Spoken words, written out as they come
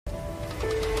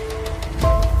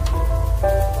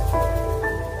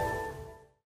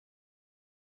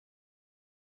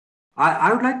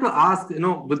I would like to ask,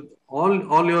 with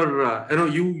all your,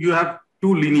 you have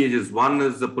two lineages. One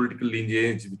is the political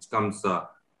lineage, which comes from,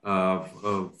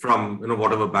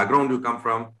 whatever background you come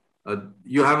from.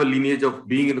 You have a lineage of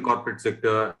being in the corporate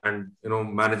sector and,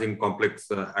 managing complex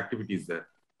activities there.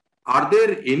 Are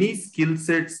there any skill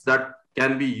sets that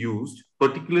can be used,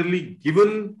 particularly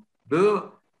given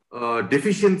the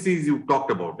deficiencies you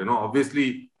talked about?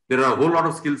 Obviously, there are a whole lot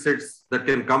of skill sets that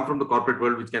can come from the corporate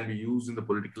world, which can be used in the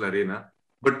political arena.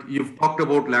 But you've talked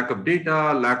about lack of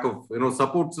data, lack of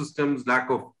support systems, lack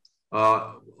of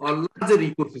a larger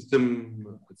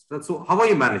ecosystem. So, how are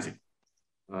you managing?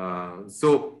 And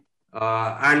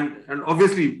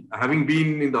obviously, having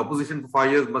been in the opposition for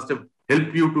 5 years must have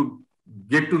helped you to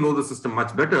get to know the system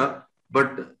much better.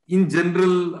 But in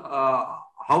general,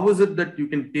 how is it that you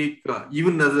can take,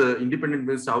 even as an independent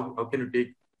minister, how can you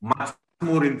take much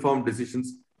more informed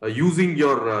decisions using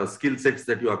your skill sets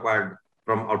that you acquired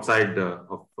from outside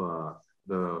of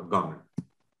the government?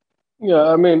 Yeah,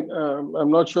 I mean,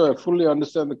 I'm not sure I fully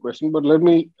understand the question, but let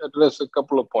me address a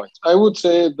couple of points. I would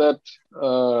say that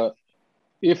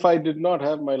if I did not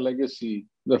have my legacy,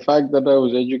 the fact that I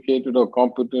was educated or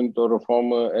competent or a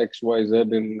former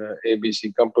XYZ in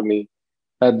ABC company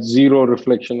had zero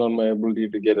reflection on my ability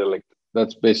to get elected.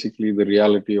 That's basically the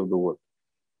reality of the world.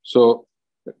 So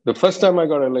the first time I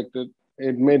got elected,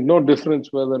 it made no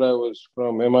difference whether I was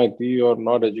from MIT or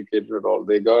not educated at all.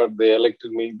 They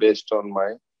elected me based on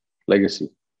my legacy.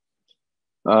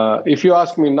 If you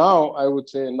ask me now, I would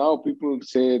say now people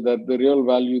say that the real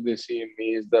value they see in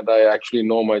me is that I actually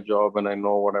know my job and I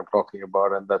know what I'm talking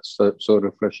about, and that's so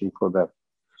refreshing for them.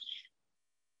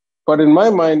 But in my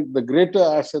mind, the greater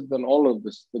asset than all of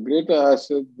this, the greater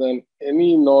asset than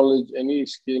any knowledge, any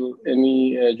skill,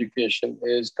 any education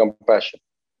is compassion.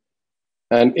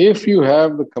 And if you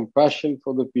have the compassion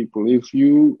for the people, if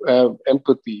you have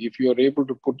empathy, if you're able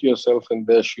to put yourself in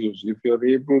their shoes, if you're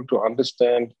able to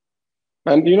understand,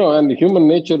 and human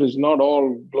nature is not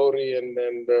all glory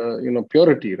and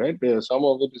purity, right? Some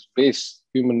of it is base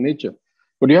human nature,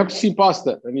 but you have to see past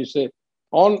that, and you say,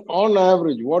 on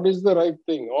average, what is the right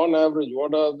thing? On average,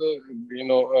 what are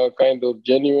the kind of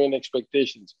genuine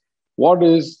expectations? What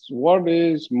is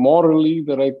morally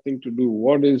the right thing to do?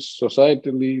 What is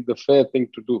societally the fair thing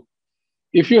to do?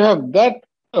 If you have that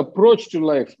approach to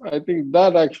life, I think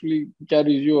that actually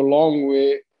carries you a long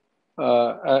way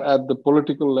at the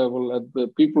political level, at the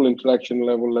people interaction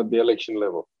level, at the election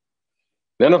level.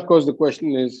 Then, of course, the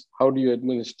question is, how do you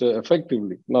administer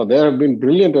effectively? Now, there have been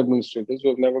brilliant administrators who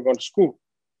have never gone to school,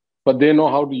 but they know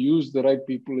how to use the right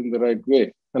people in the right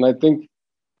way. And I think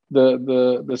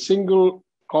the single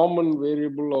common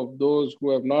variable of those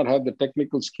who have not had the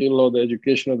technical skill or the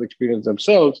education or the experience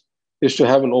themselves is to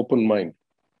have an open mind.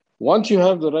 Once you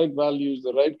have the right values,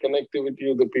 the right connectivity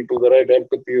of the people, the right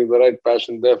empathy, the right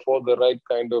passion, therefore the right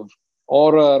kind of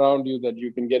aura around you that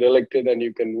you can get elected and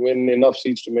you can win enough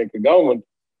seats to make a government,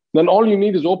 then all you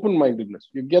need is open-mindedness.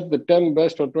 You get the 10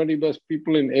 best or 20 best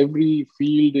people in every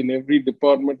field, in every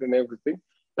department, and everything.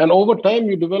 And over time,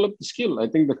 you develop the skill. I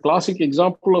think the classic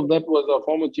example of that was our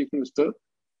former chief minister,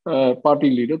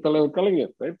 party leader, Thalaivar Kalaignar,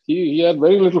 right? He had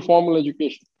very little formal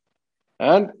education.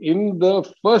 And in the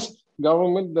first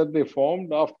government that they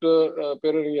formed after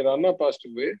Perennial Rana passed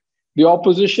away, the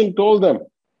opposition told them,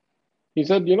 he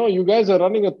said, you guys are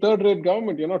running a third-rate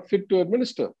government. You're not fit to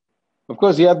administer. Of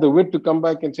course, he had the wit to come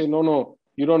back and say, no,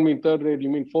 you don't mean third rate, you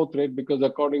mean fourth rate, because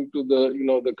according to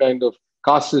the kind of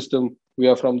caste system, we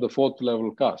are from the fourth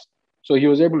level caste. So he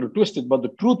was able to twist it. But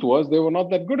the truth was they were not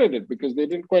that good at it because they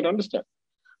didn't quite understand.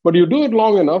 But you do it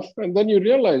long enough and then you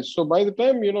realize. So by the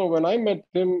time, when I met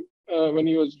him, when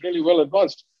he was really well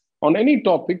advanced, on any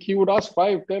topic, he would ask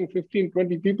 5, 10, 15,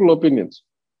 20 people opinions.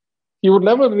 He would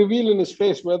never reveal in his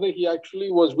face whether he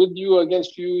actually was with you or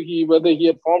against you, whether he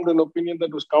had formed an opinion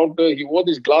that was counter. He wore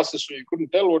these glasses so you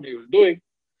couldn't tell what he was doing.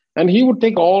 And he would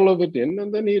take all of it in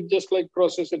and then he'd just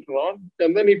process it around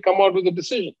and then he'd come out with a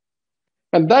decision.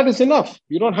 And that is enough.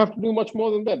 You don't have to do much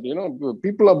more than that.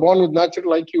 People are born with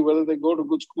natural IQ, whether they go to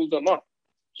good schools or not.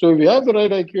 So if you have the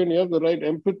right IQ and you have the right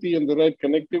empathy and the right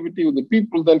connectivity with the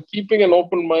people, then keeping an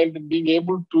open mind and being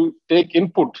able to take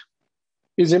input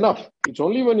is enough. It's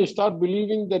only when you start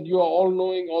believing that you are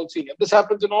all-knowing, all-seeing. And this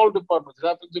happens in all departments. It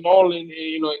happens in all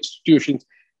institutions.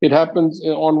 It happens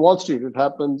on Wall Street. It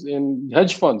happens in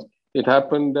hedge funds. It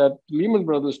happened at Lehman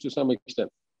Brothers to some extent.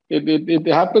 It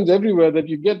happens everywhere that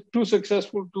you get too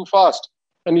successful too fast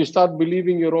and you start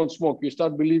believing your own smoke. You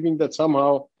start believing that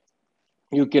somehow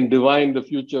you can divine the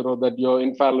future or that you're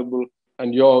infallible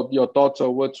and your thoughts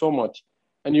are worth so much,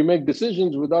 and you make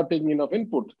decisions without taking enough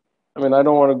input. I mean, I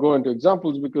don't want to go into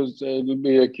examples because it will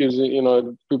be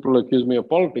accusing, people accuse me of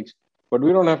politics, but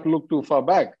we don't have to look too far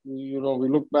back. We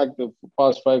look back the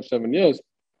past 5-7 years,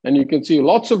 and you can see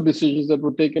lots of decisions that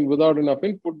were taken without enough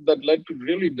input that led to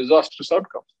really disastrous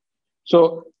outcomes.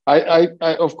 So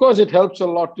of course, it helps a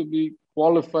lot to be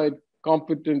qualified,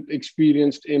 competent,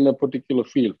 experienced in a particular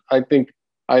field. I think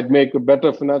I'd make a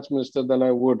better finance minister than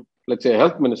I would, let's say, a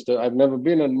health minister. I've never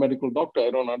been a medical doctor.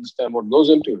 I don't understand what goes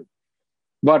into it.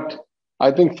 But I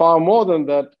think far more than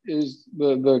that is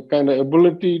the kind of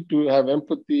ability to have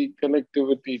empathy,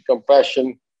 connectivity,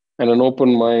 compassion, and an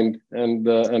open mind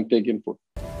and take input.